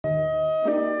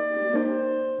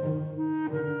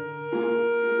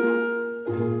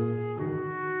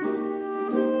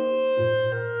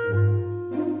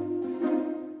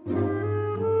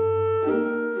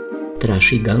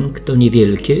Traszigang to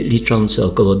niewielkie, liczące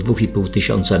około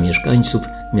 2500 mieszkańców,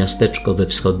 miasteczko we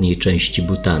wschodniej części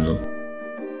Bhutanu.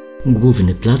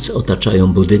 Główny plac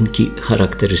otaczają budynki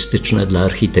charakterystyczne dla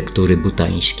architektury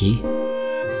bhutańskiej.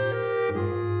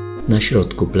 Na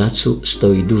środku placu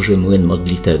stoi duży młyn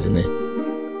modlitewny.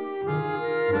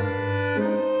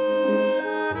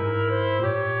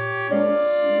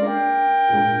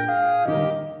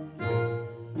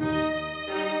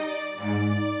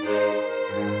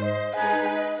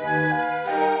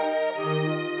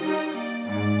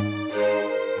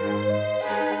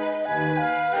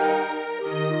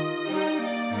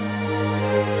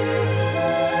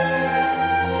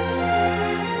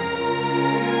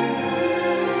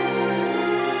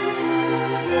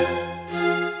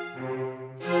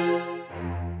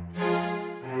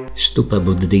 Stupa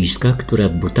buddyjska, która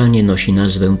w Bhutanie nosi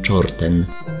nazwę Chorten.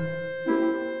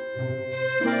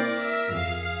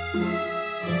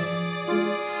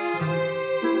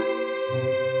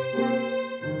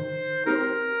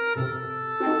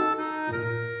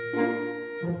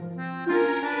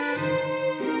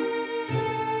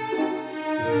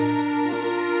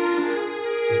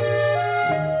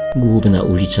 Główna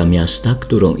ulica miasta,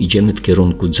 którą idziemy w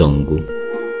kierunku dzongu.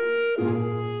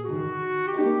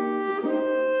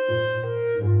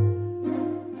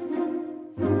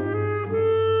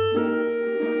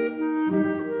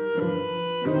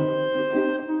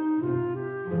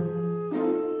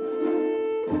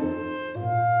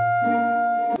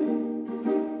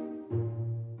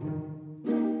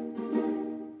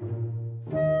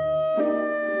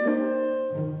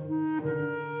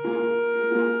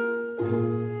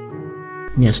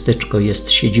 Miasteczko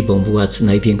jest siedzibą władz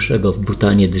największego w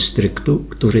Bhutanie dystryktu,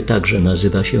 który także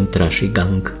nazywa się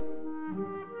Traszigang.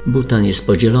 Bhutan jest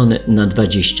podzielony na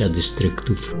 20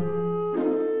 dystryktów.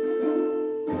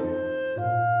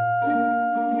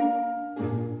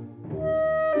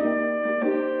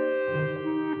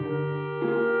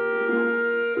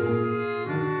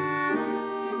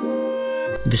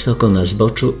 Wysoko na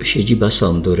zboczu siedziba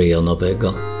sądu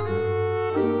rejonowego.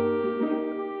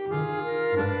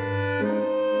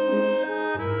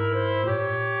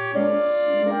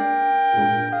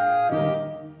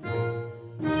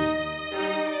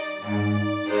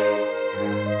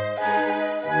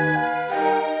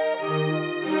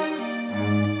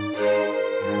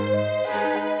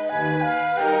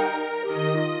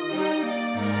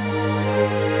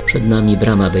 Przed nami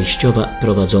brama wejściowa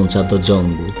prowadząca do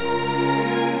dzongu.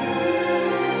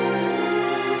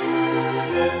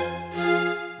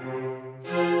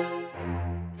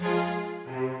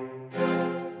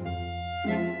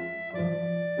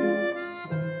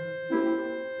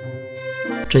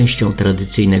 Częścią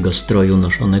tradycyjnego stroju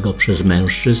noszonego przez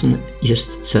mężczyzn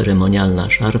jest ceremonialna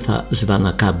szarfa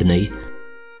zwana kabnej.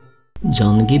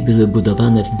 Dzongi były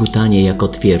budowane w Bhutanie jako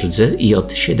twierdze i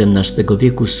od XVII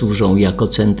wieku służą jako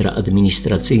centra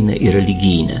administracyjne i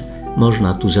religijne.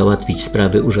 Można tu załatwić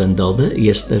sprawy urzędowe,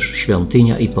 jest też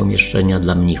świątynia i pomieszczenia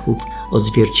dla mnichów.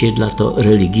 Odzwierciedla to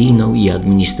religijną i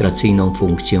administracyjną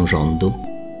funkcję rządu.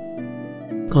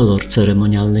 Kolor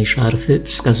ceremonialnej szarfy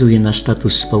wskazuje na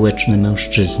status społeczny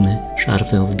mężczyzny.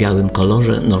 Szarfę w białym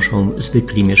kolorze noszą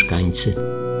zwykli mieszkańcy.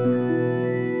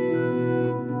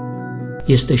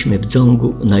 Jesteśmy w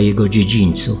dzongu na jego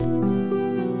dziedzińcu.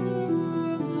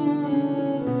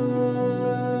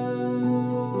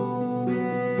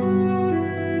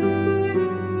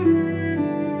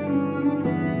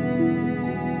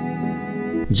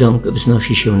 Dzong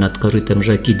wznosi się nad korytem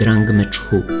rzeki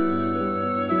Drangmechhu.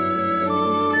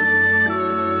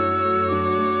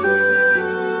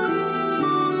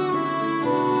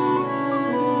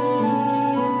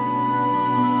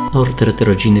 Portret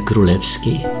rodziny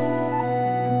królewskiej.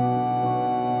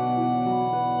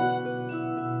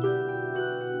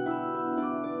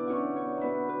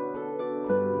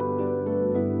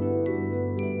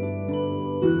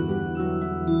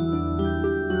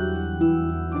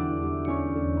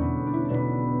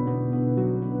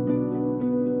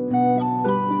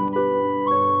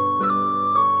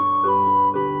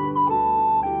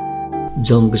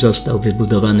 Dzong został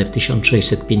wybudowany w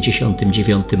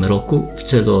 1659 roku w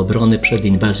celu obrony przed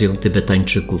inwazją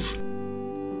Tybetańczyków.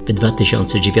 W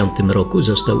 2009 roku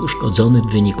został uszkodzony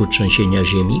w wyniku trzęsienia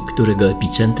ziemi, którego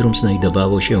epicentrum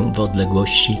znajdowało się w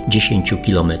odległości 10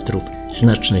 km.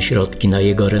 Znaczne środki na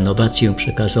jego renowację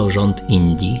przekazał rząd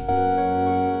Indii.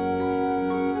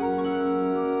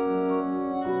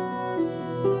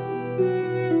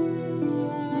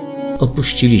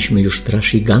 Opuściliśmy już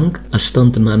Traszigang, a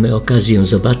stąd mamy okazję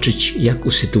zobaczyć, jak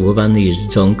usytuowany jest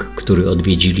dzong, który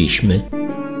odwiedziliśmy.